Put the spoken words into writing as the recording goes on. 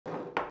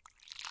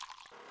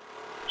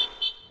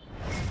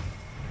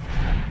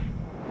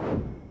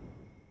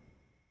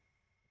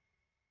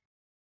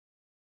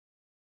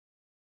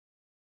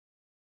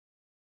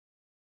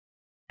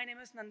My name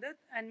is Nandit,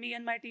 and me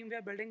and my team we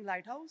are building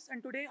Lighthouse.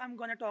 And today I'm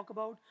going to talk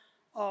about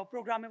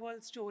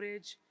programmable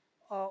storage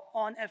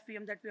on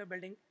FVM that we are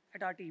building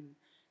at our team.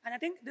 And I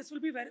think this will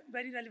be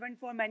very relevant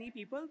for many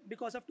people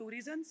because of two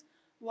reasons.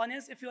 One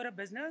is if you're a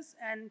business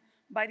and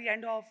by the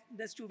end of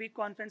this 2-week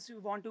conference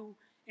you want to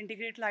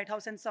integrate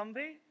Lighthouse in some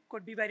way,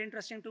 could be very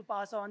interesting to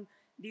pass on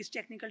these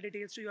technical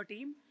details to your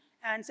team.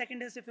 And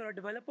second is if you're a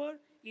developer,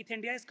 ETH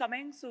India is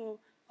coming, so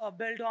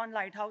build on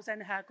Lighthouse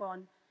and hack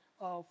on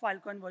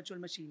Filecoin Virtual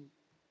Machine.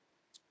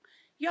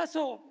 Yeah,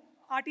 so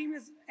our team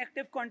is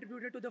active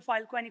contributor to the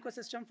Filecoin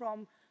ecosystem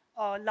from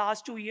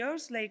last 2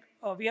 years.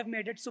 We have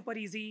made it super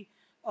easy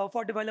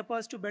for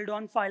developers to build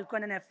on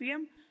Filecoin and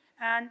FVM.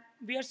 And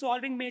we are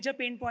solving major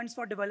pain points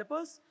for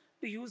developers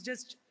to use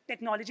this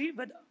technology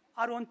with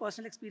our own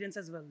personal experience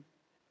as well.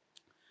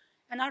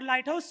 And our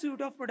Lighthouse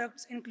suite of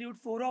products include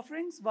 4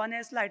 offerings. One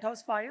is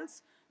Lighthouse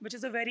Files, which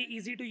is a very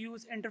easy to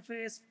use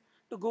interface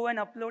to go and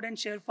upload and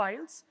share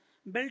files,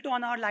 built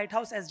on our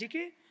Lighthouse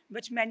SDK,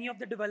 which many of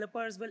the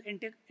developers will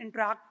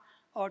interact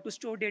to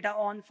store data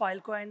on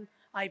Filecoin,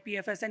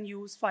 IPFS, and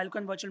use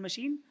Filecoin Virtual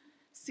Machine.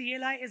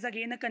 CLI is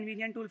again a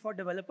convenient tool for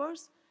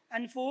developers.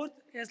 And fourth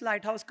is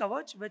Lighthouse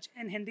Kavach, which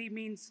in Hindi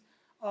means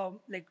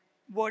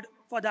word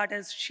for that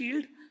is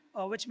shield,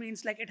 which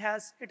means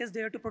it is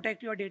there to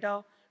protect your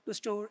data, to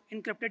store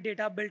encrypted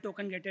data, build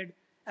token-gated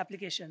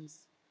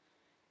applications.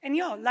 And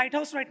yeah,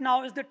 Lighthouse right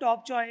now is the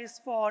top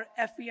choice for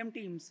FVM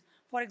teams.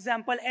 For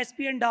example,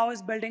 SPN DAO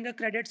is building a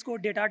credit score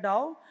data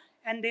DAO,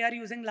 and they are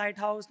using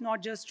Lighthouse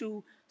not just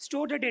to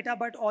store the data,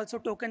 but also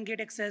token gate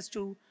access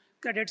to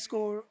credit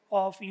score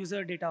of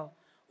user data.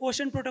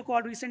 Ocean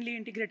Protocol recently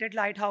integrated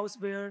Lighthouse,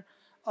 where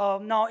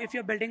now if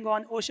you're building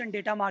on Ocean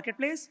Data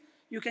Marketplace,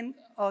 you can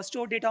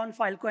store data on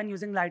Filecoin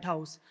using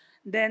Lighthouse.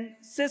 Then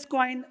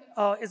Syscoin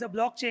is a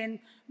blockchain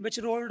which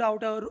rolled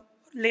out a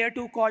layer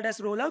 2 called as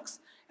Rolux,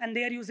 and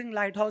they are using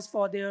Lighthouse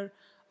for their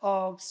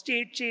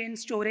state chain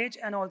storage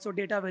and also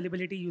data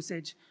availability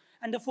usage.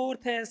 And the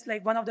fourth is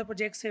one of the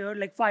projects here,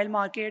 like File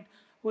Market,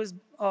 who is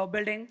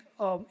building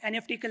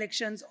NFT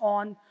collections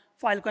on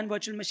Filecoin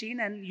Virtual Machine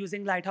and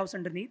using Lighthouse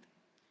underneath.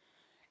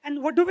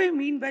 And what do we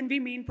mean when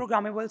we mean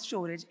programmable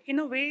storage? In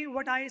a way,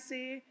 what I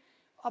say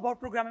about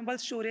programmable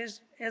storage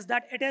is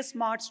that it is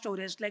smart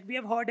storage. Like we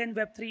have heard in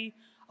Web3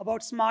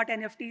 about smart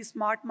NFT,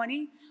 smart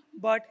money,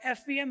 but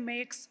FVM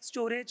makes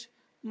storage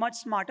much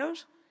smarter.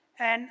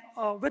 And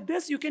with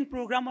this, you can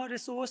program a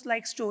resource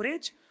like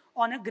storage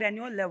on a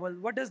granular level.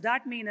 What does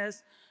that mean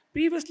is,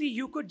 previously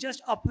you could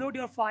just upload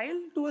your file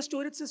to a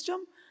storage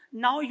system.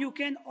 Now you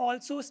can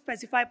also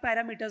specify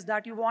parameters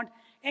that you want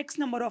X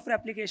number of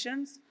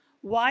replications,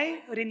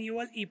 Y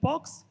renewal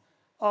epochs,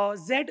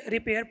 Z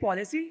repair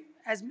policy.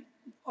 As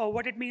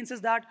what it means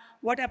is that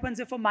what happens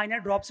if a miner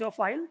drops your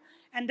file,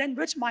 and then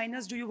which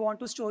miners do you want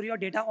to store your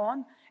data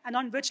on, and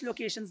on which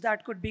locations.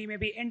 That could be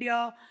maybe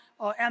India,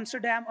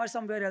 Amsterdam, or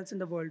somewhere else in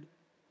the world.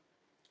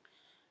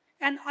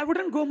 And I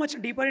wouldn't go much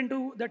deeper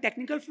into the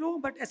technical flow,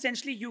 but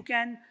essentially you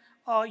can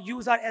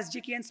use our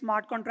SDK and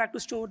smart contract to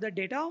store the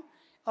data,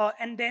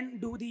 and then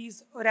do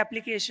these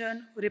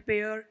replication,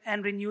 repair,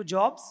 and renew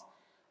jobs,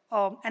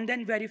 and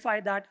then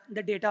verify that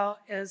the data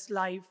is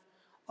live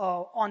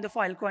on the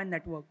Filecoin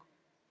network.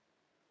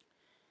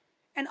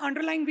 And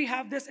underlying, we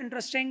have this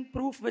interesting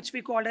proof, which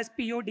we call as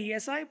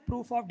PODSI,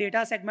 Proof of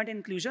Data Segment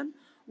Inclusion.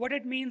 What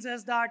it means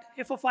is that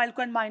if a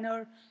Filecoin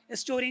miner is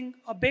storing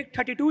a big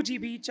 32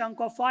 GB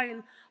chunk of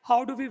file,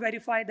 how do we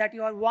verify that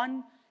your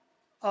 1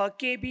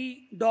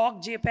 KB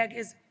doc JPEG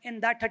is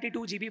in that 32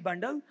 GB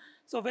bundle?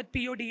 So with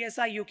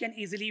PODSI, you can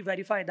easily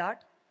verify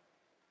that.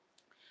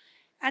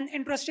 An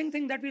interesting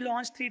thing that we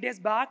launched 3 days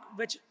back,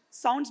 which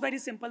sounds very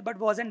simple but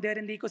wasn't there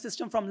in the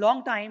ecosystem from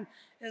long time,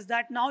 is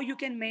that now you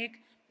can make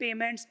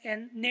payments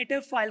in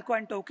native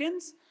Filecoin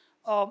tokens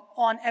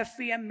on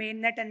FVM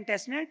mainnet and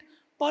testnet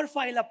per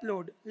file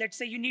upload. Let's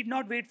say you need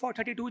not wait for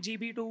 32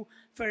 GB to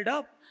filled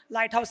up.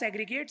 Lighthouse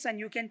aggregates, and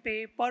you can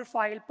pay per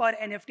file, per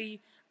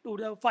NFT to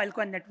the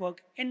Filecoin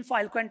network in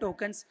Filecoin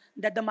tokens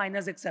that the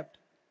miners accept.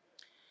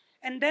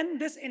 And then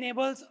this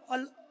enables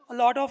a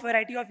lot of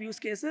variety of use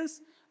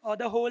cases.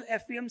 The whole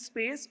FVM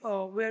space,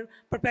 where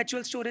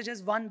perpetual storage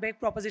is one big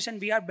proposition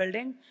we are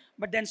building,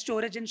 but then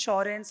storage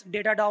insurance,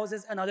 data DAOs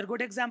is another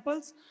good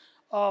examples.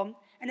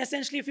 And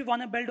essentially, if you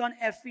want to build on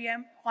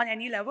FVM on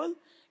any level,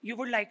 you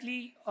would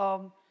likely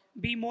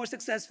be more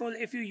successful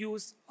if you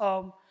use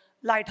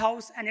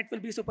Lighthouse, and it will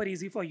be super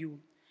easy for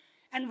you.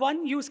 And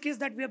one use case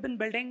that we have been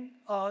building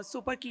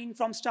super keen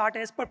from start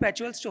is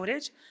perpetual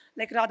storage.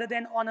 Like rather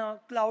than on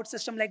a cloud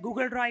system like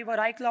Google Drive or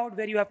iCloud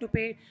where you have to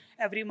pay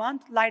every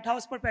month,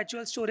 Lighthouse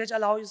perpetual storage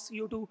allows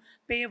you to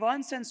pay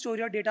once and store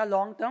your data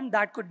long term.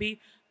 That could be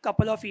a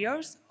couple of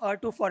years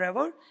to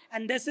forever.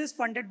 And this is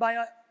funded by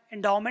an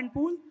endowment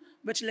pool,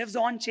 which lives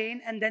on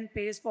chain and then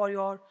pays for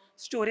your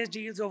storage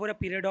deals over a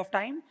period of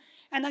time.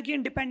 And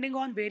again, depending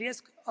on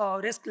various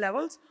risk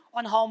levels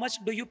on how much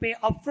do you pay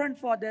upfront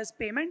for this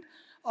payment,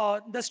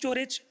 the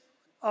storage,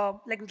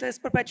 like this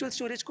perpetual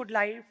storage could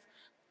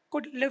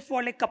live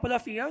for like couple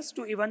of years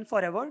to even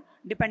forever,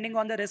 depending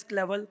on the risk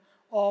level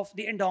of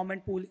the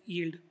endowment pool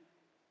yield.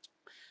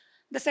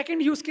 The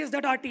second use case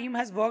that our team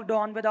has worked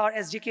on with our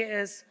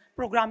SDK is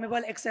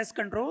programmable access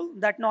control,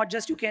 that not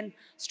just you can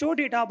store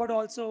data, but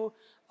also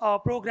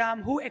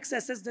program who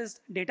accesses this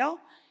data.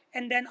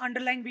 And then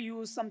underlying, we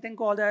use something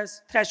called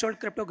as threshold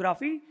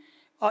cryptography.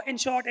 In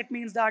short, it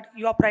means that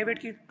your private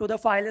key to the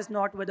file is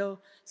not with a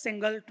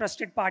single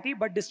trusted party,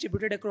 but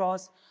distributed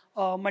across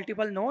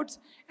multiple nodes.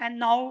 And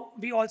now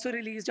we also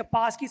released a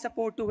passkey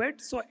support to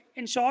it. So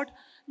in short,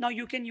 now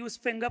you can use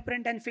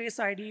fingerprint and face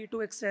ID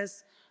to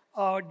access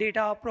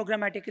data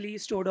programmatically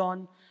stored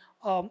on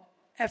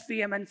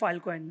FVM and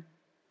Filecoin.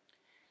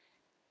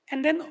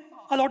 And then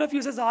a lot of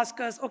users ask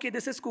us, okay,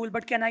 this is cool,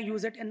 but can I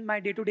use it in my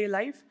day-to-day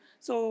life?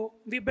 So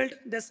we built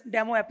this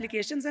demo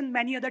applications, and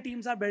many other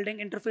teams are building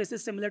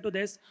interfaces similar to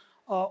this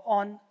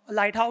on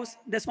Lighthouse.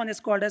 This one is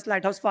called as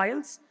Lighthouse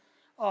Files.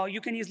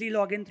 You can easily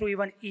log in through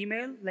even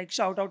email, like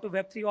shout out to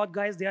Web3 Auth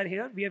guys, they are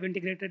here. We have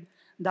integrated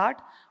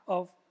that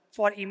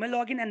for email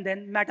login, and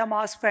then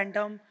MetaMask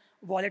Phantom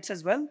wallets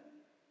as well.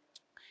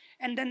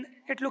 And then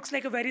it looks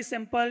like a very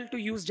simple to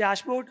use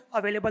dashboard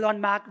available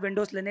on Mac,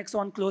 Windows, Linux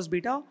on closed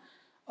beta.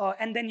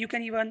 And then you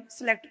can even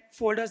select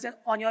folders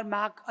on your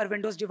Mac or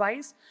Windows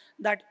device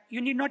that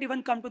you need not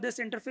even come to this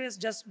interface,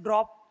 just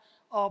drop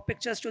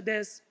pictures to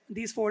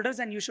these folders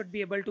and you should be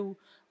able to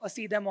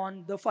see them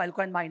on the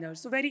Filecoin miner.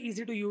 So very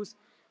easy to use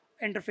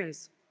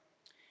interface.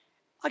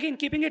 Again,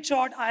 keeping it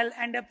short, I'll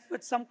end up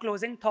with some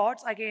closing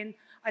thoughts. Again,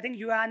 I think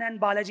Yuan and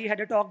Balaji had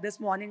a talk this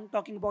morning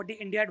talking about the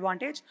India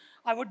advantage.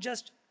 I would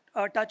just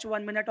touch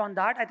 1 minute on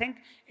that. I think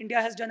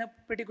India has done a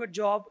pretty good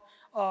job.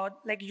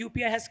 Like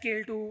UPI has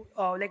scaled to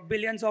like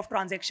billions of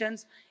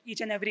transactions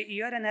each and every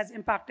year and has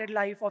impacted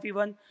life of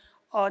even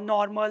a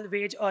normal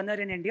wage earner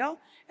in India.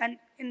 And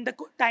in the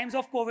times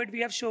of COVID, we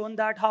have shown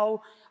that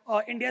how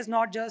India is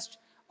not just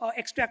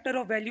extractor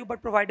of value,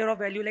 but provider of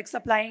value, like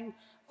supplying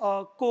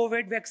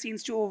COVID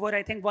vaccines to over,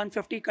 I think,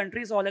 150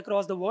 countries all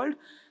across the world.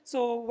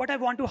 So what I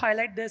want to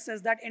highlight this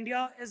is that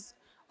India is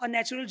a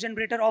natural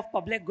generator of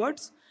public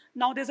goods.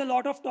 Now there's a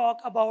lot of talk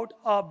about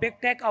big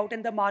tech out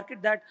in the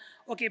market that,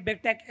 okay,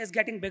 big tech is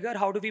getting bigger,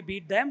 how do we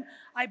beat them?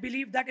 I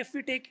believe that if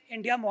we take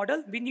India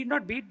model, we need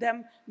not beat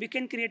them. We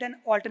can create an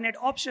alternate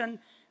option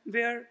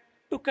where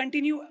to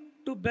continue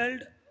to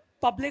build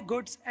public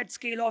goods at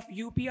scale of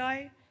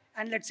UPI,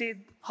 and let's say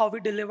how we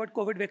delivered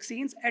COVID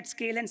vaccines at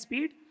scale and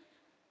speed.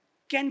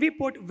 Can we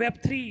put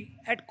Web3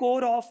 at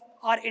core of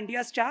our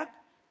India stack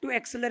to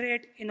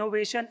accelerate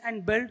innovation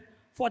and build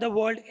for the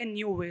world in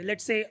new way?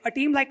 Let's say a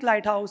team like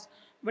Lighthouse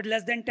with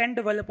less than 10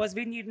 developers,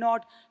 we need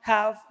not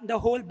have the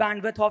whole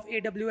bandwidth of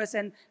AWS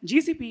and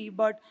GCP,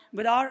 but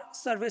with our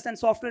service and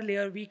software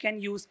layer, we can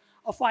use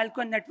a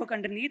Filecoin network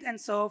underneath and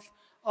serve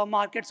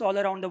markets all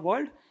around the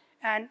world.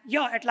 And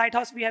yeah, at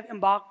Lighthouse, we have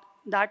embarked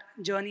that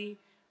journey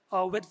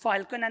with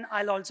Filecoin, and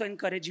I'll also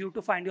encourage you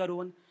to find your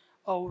own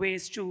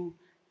ways to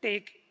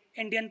take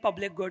Indian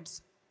public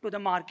goods to the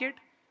market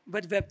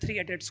with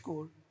Web3 at its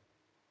core.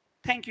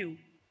 Thank you.